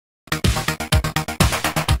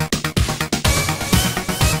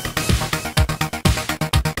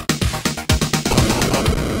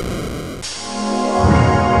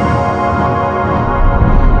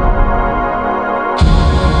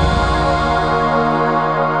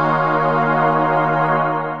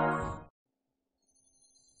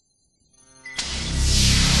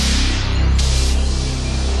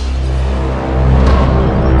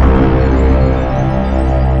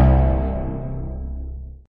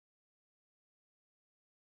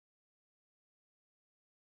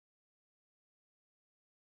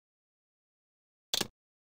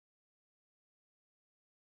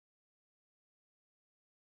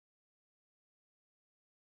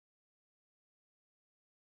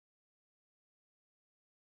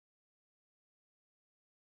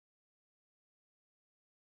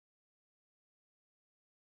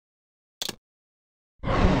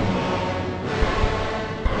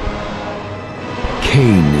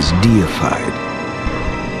Kain is deified.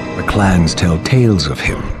 The clans tell tales of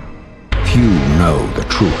him. Few know the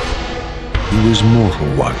truth. He was mortal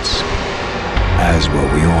once, as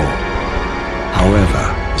were we all.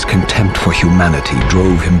 However, his contempt for humanity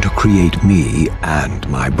drove him to create me and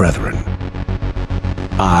my brethren.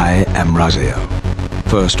 I am Raziel,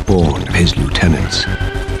 firstborn of his lieutenants.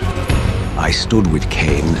 I stood with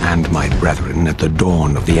Kain and my brethren at the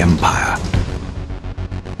dawn of the Empire.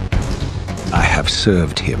 I have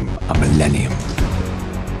served him a millennium.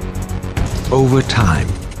 Over time,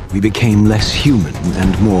 we became less human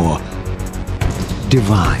and more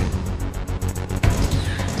divine.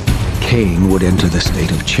 Kain would enter the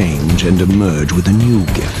state of change and emerge with a new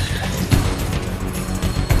gift.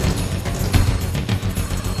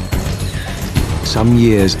 Some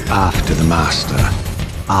years after the Master,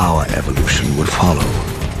 our evolution would follow,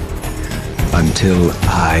 until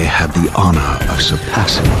I had the honor of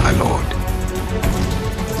surpassing my lord.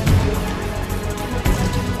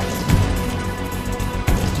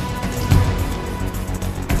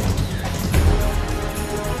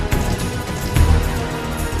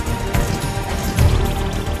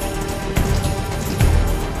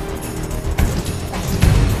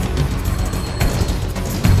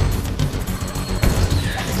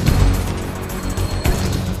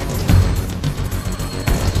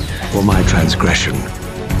 For my transgression,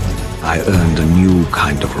 I earned a new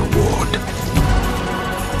kind of reward.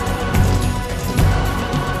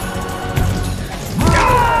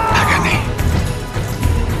 Agony.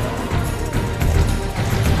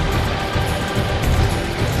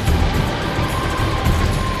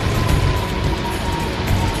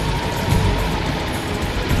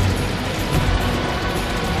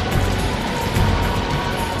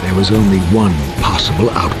 There was only one possible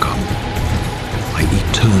outcome.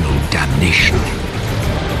 Eternal damnation.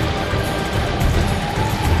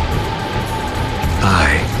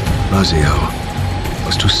 I, Raziel,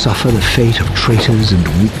 was to suffer the fate of traitors and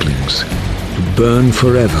weaklings, to burn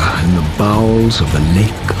forever in the bowels of the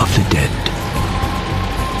Lake of the Dead.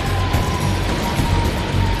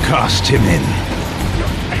 Cast him in.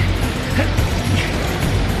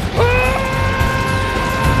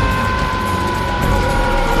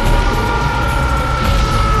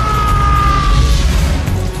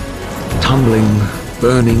 Tumbling,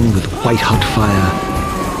 burning with white-hot fire,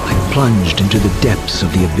 I plunged into the depths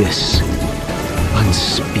of the abyss.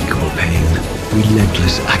 Unspeakable pain,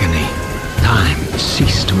 relentless agony. Time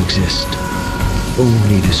ceased to exist.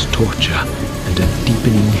 Only this torture and a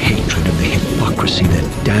deepening hatred of the hypocrisy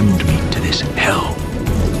that damned me to this hell.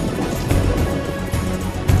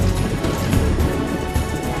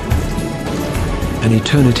 An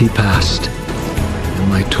eternity passed, and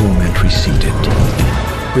my torment receded,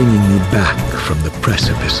 bringing me back from the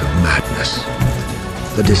precipice of madness.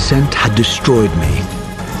 The descent had destroyed me,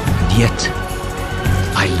 and yet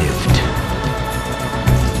I lived.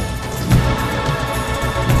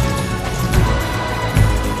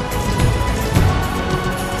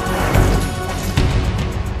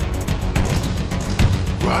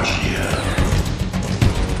 Raziel,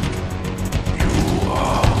 you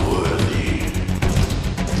are worthy.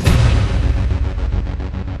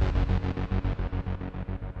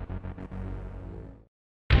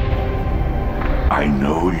 I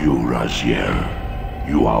know you, Raziel.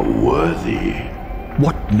 You are worthy.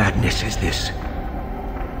 What madness is this?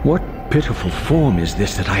 What pitiful form is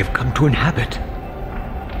this that I have come to inhabit?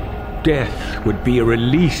 Death would be a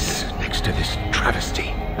release next to this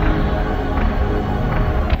travesty.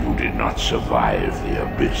 You did not survive the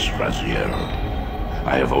abyss, Raziel.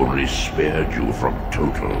 I have only spared you from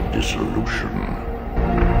total dissolution.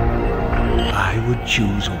 I would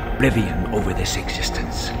choose oblivion over this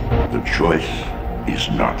existence. The choice is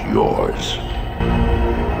not yours.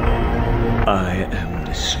 I am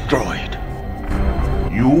destroyed.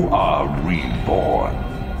 You are reborn.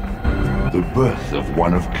 The birth of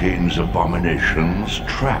one of Kain's abominations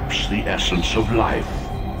traps the essence of life.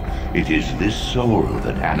 It is this soul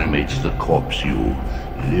that animates the corpse you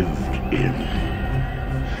lived in.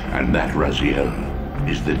 And that, Raziel,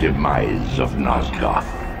 is the demise of Nosgoth.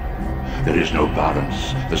 There is no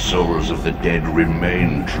balance. The souls of the dead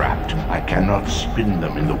remain trapped. I cannot spin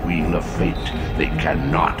them in the wheel of fate. They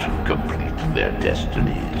cannot complete their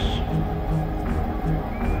destinies.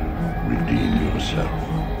 Redeem yourself.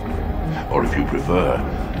 Or if you prefer,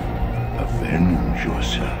 avenge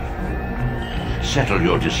yourself. Settle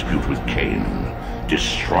your dispute with Kain.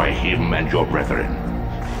 Destroy him and your brethren.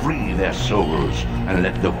 Free their souls and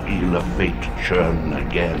let the wheel of fate churn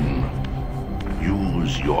again.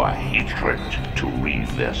 Use your hatred to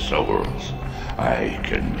reave their souls. I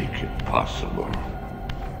can make it possible.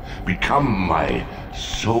 Become my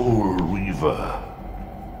soul Reaver,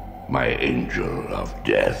 my angel of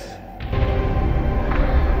death.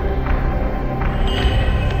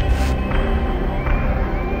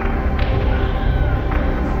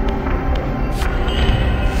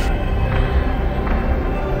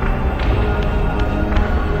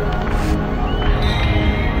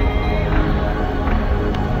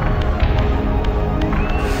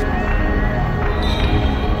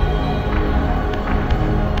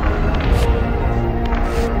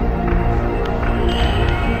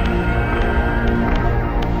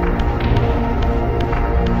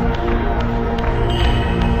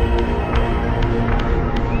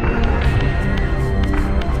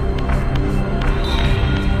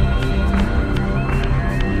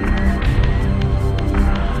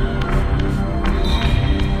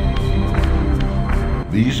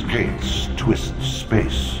 These gates twist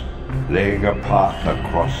space, laying a path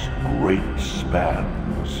across great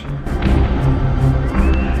spans.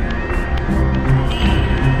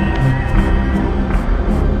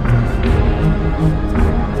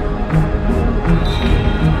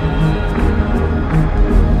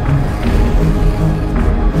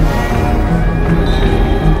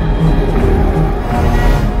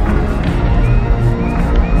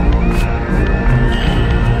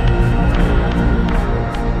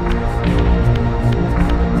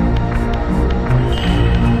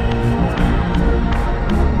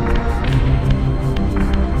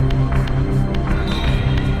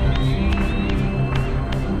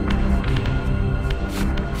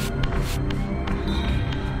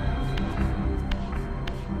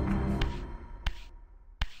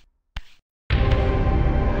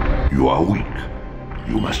 You are weak.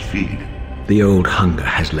 You must feed. The old hunger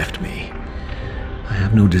has left me. I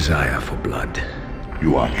have no desire for blood.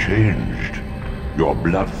 You are changed. Your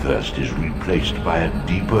bloodthirst is replaced by a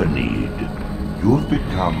deeper need. You have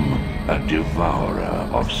become a devourer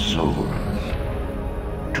of souls.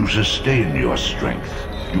 To sustain your strength,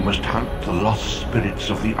 you must hunt the lost spirits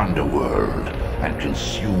of the underworld and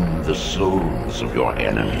consume the souls of your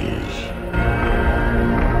enemies.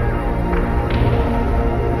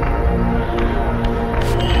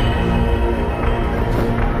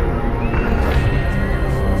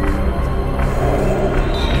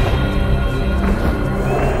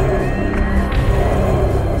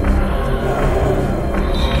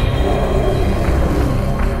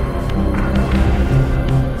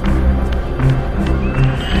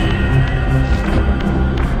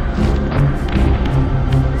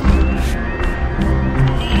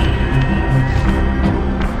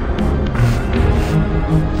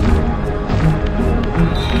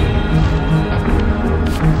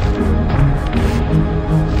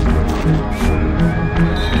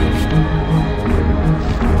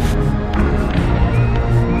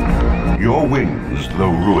 Your wings,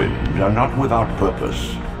 though ruined, are not without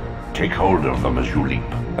purpose. Take hold of them as you leap,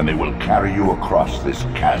 and they will carry you across this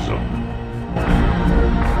chasm.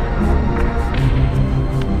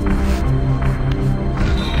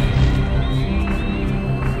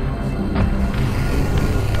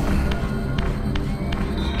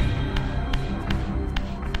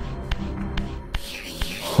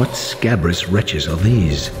 What scabrous wretches are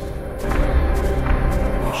these?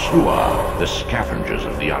 The scavengers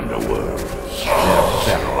of the underworld.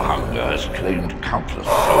 Their feral hunger has claimed countless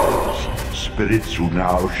souls, spirits who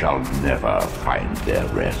now shall never find their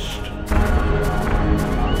rest.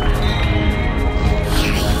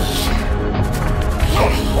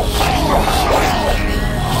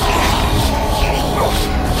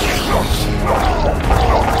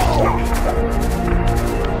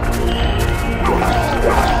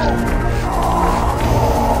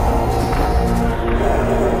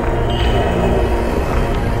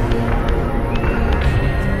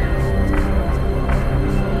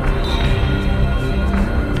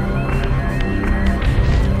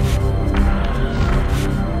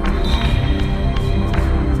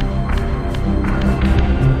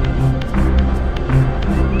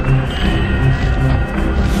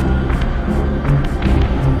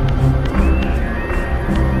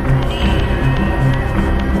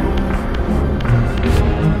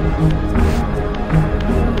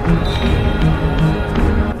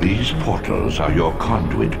 Are your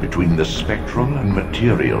conduit between the spectral and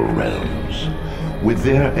material realms. With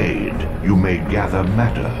their aid, you may gather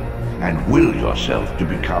matter and will yourself to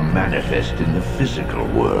become manifest in the physical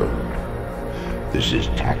world. This is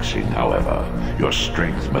taxing, however. Your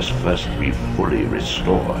strength must first be fully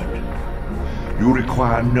restored. You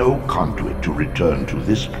require no conduit to return to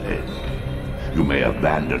this plane. You may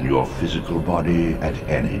abandon your physical body at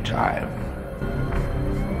any time.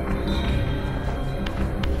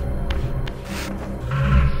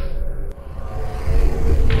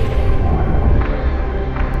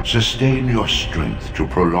 Sustain your strength to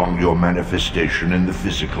prolong your manifestation in the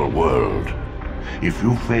physical world. If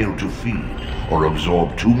you fail to feed or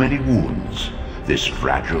absorb too many wounds, this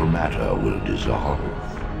fragile matter will dissolve.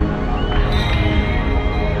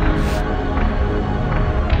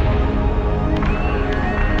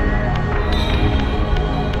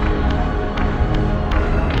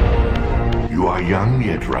 You are young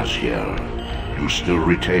yet, Raziel. You still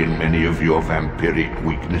retain many of your vampiric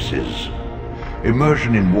weaknesses.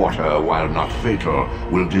 Immersion in water, while not fatal,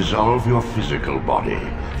 will dissolve your physical body,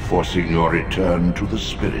 forcing your return to the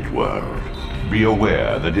spirit world. Be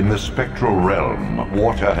aware that in the spectral realm,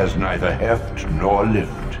 water has neither heft nor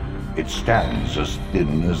lift. It stands as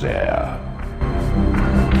thin as air.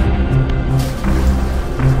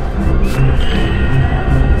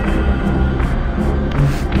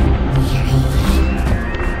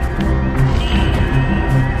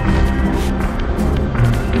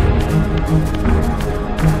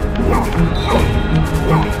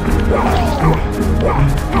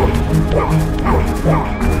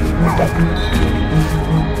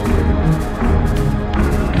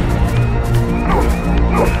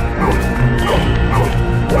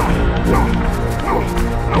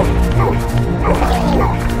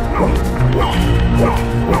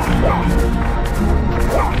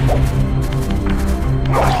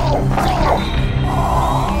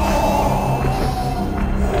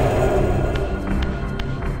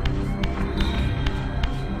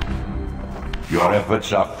 Your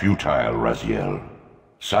efforts are futile, Raziel.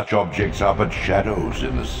 Such objects are but shadows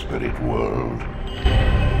in the spirit world.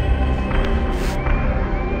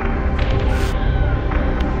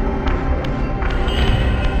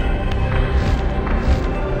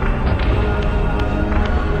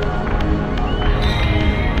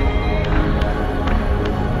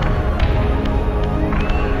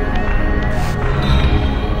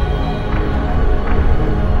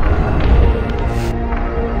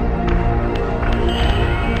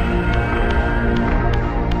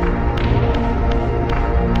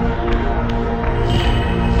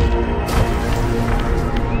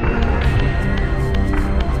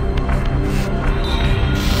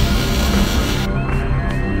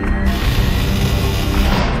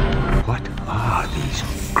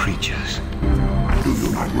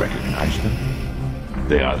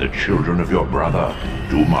 They are the children of your brother,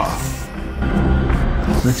 Duma.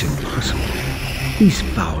 That's impossible. These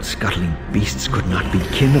foul, scuttling beasts could not be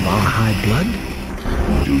kin of our high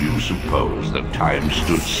blood. Do you suppose that time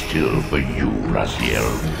stood still for you,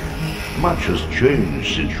 Raziel? Much has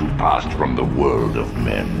changed since you passed from the world of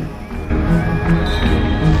men.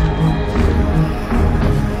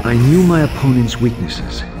 I knew my opponent's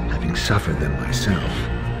weaknesses, having suffered them myself.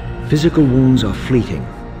 Physical wounds are fleeting.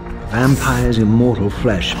 A vampire's immortal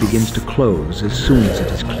flesh begins to close as soon as it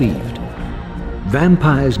is cleaved.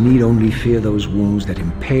 Vampires need only fear those wounds that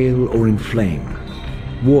impale or inflame.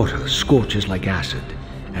 Water scorches like acid,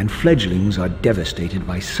 and fledglings are devastated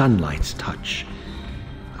by sunlight's touch.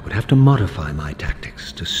 I would have to modify my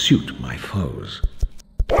tactics to suit my foes.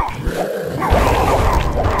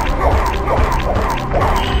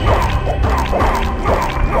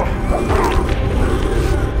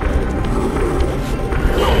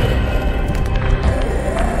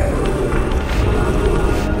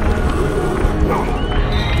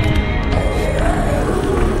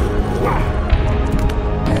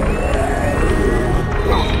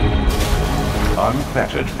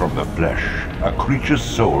 Unfettered from the flesh, a creature's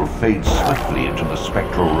soul fades swiftly into the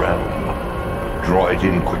spectral realm. Draw it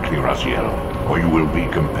in quickly, Raziel, or you will be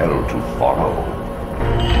compelled to follow.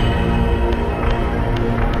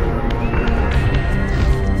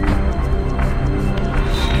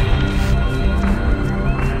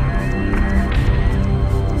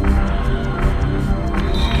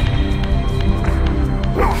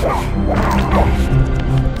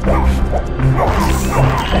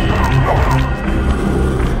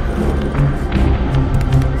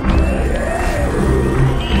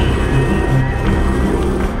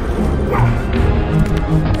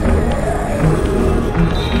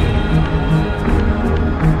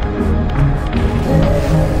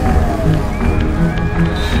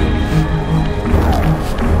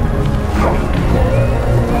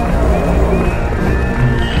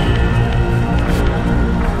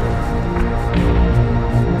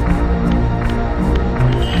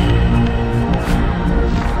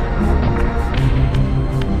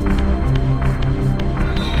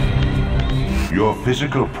 Your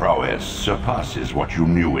physical prowess surpasses what you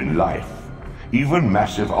knew in life. Even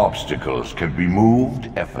massive obstacles can be moved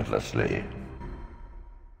effortlessly.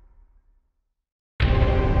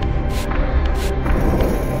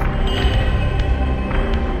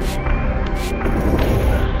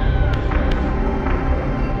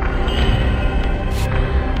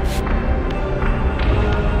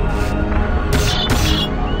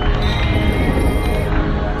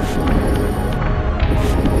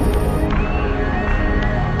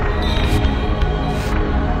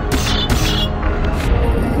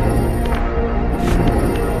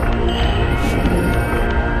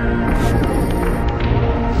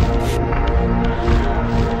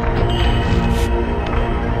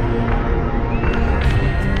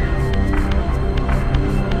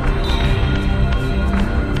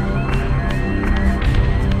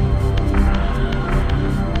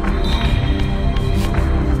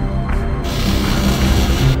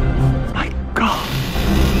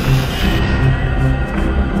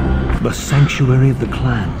 The sanctuary of the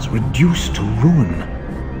clans, reduced to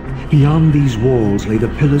ruin. Beyond these walls lay the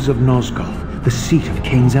pillars of Nosgoth, the seat of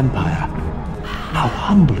Kain's empire. How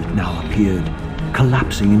humble it now appeared,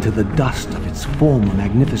 collapsing into the dust of its former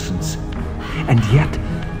magnificence. And yet,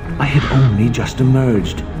 I had only just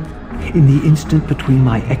emerged. In the instant between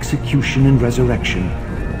my execution and resurrection,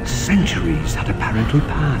 centuries had apparently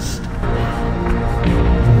passed.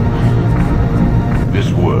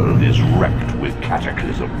 This world is wrecked with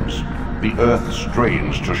cataclysms. The earth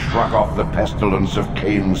strains to shrug off the pestilence of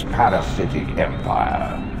Kain's parasitic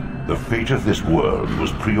empire. The fate of this world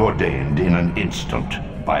was preordained in an instant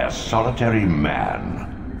by a solitary man.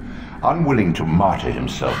 Unwilling to martyr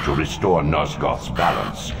himself to restore Nosgoth's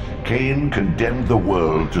balance, Kain condemned the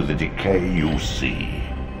world to the decay you see.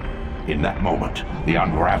 In that moment, the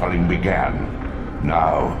unraveling began.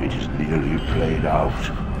 Now it is nearly played out.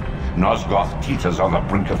 Nosgoth teeters on the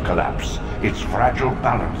brink of collapse. Its fragile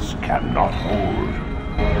balance cannot hold.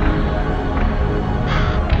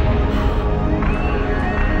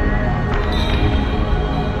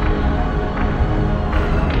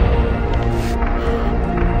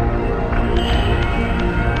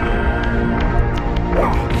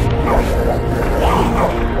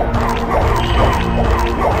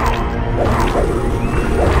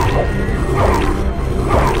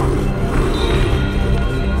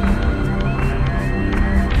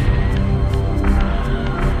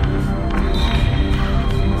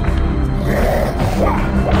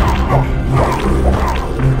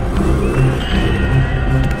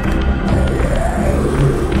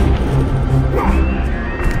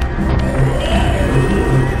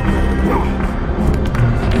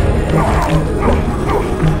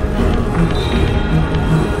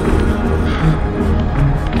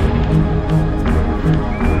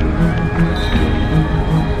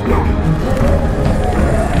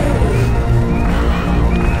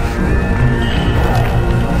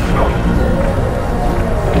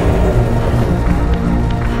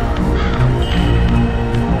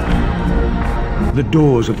 The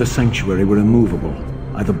doors of the sanctuary were immovable,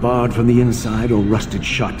 either barred from the inside or rusted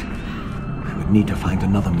shut. I would need to find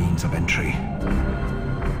another means of entry.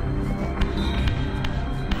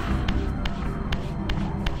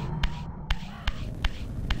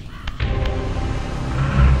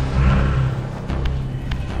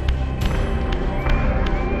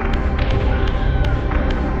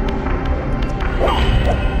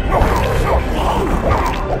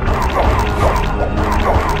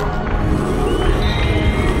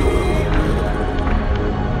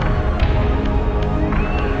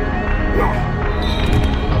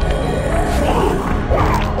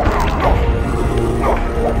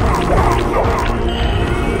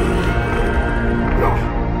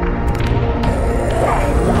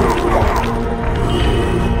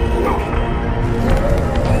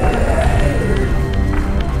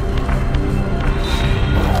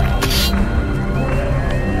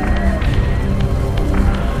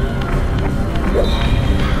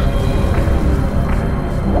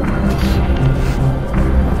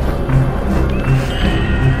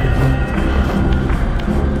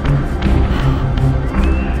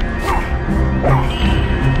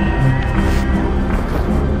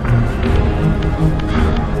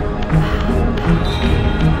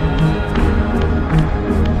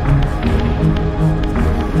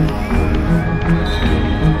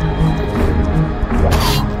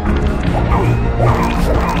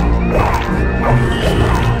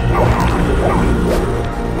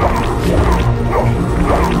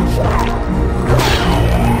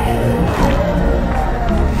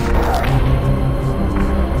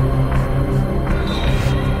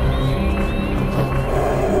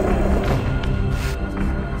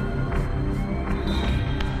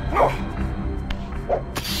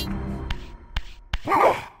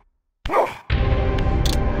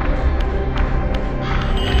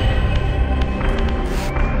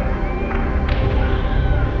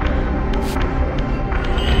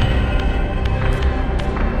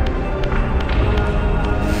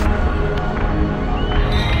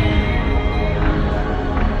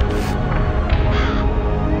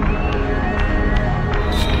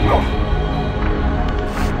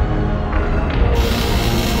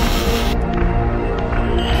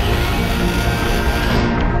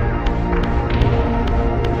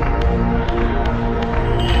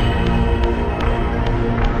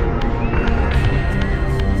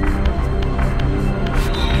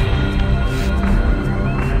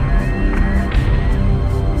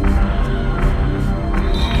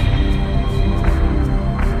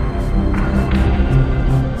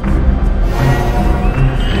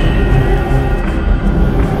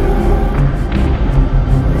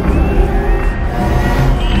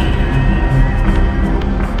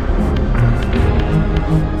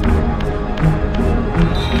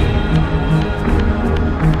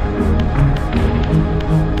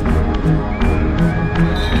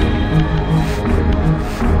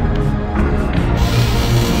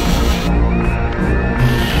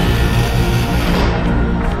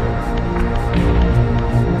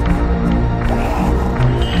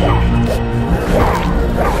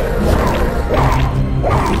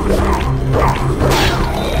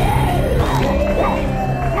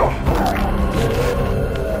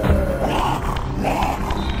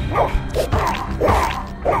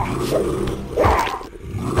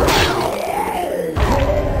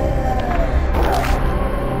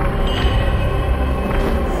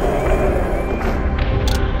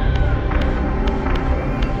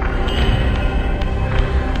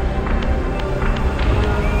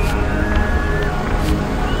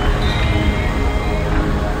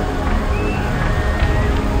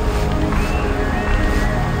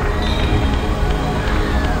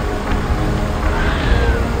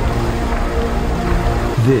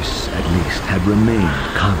 had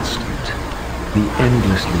remained constant. The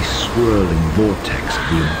endlessly swirling vortex of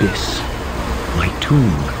the abyss, my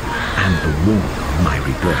tomb, and the warmth of my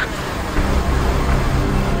rebirth.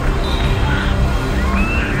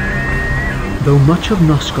 Though much of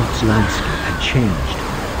Nosgoth's landscape had changed,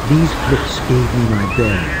 these cliffs gave me my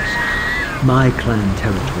bearings. My clan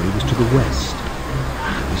territory was to the west.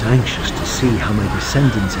 I was anxious to see how my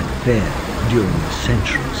descendants had fared during the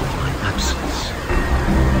centuries of my absence.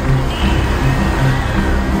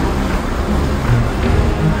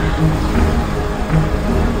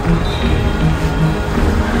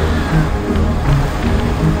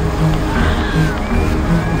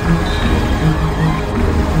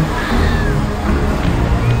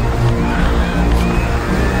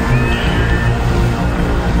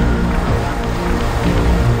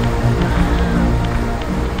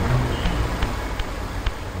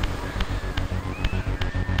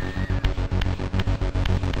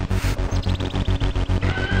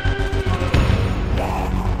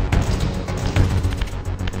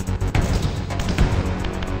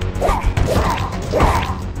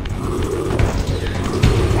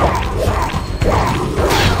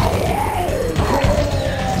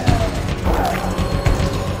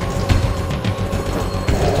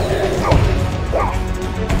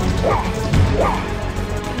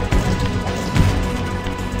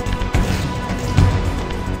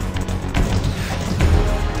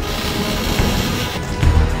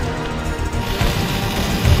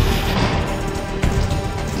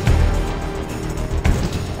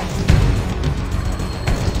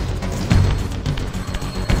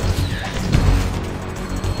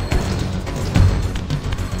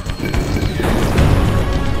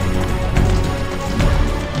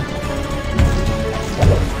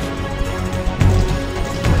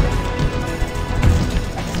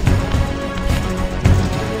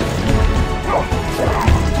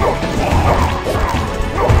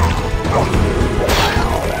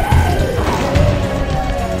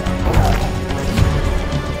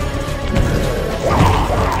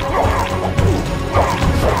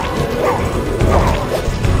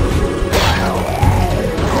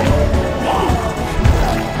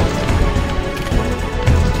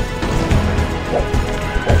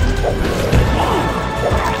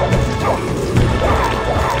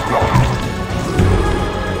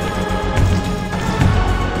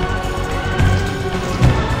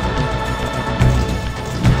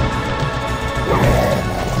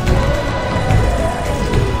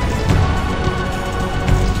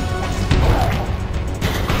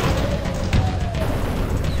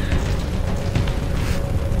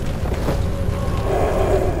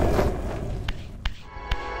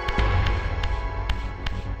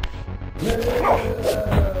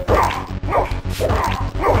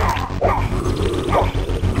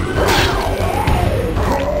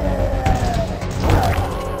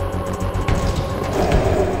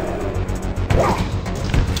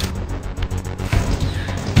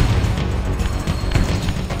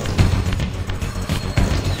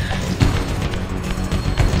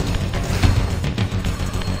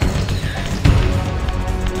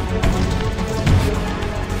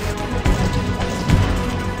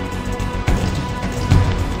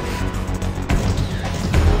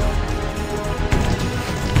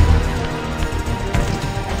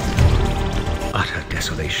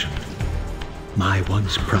 My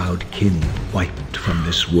once proud kin wiped from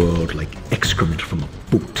this world like excrement from a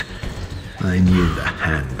boot. I knew the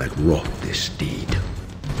hand that wrought this deed.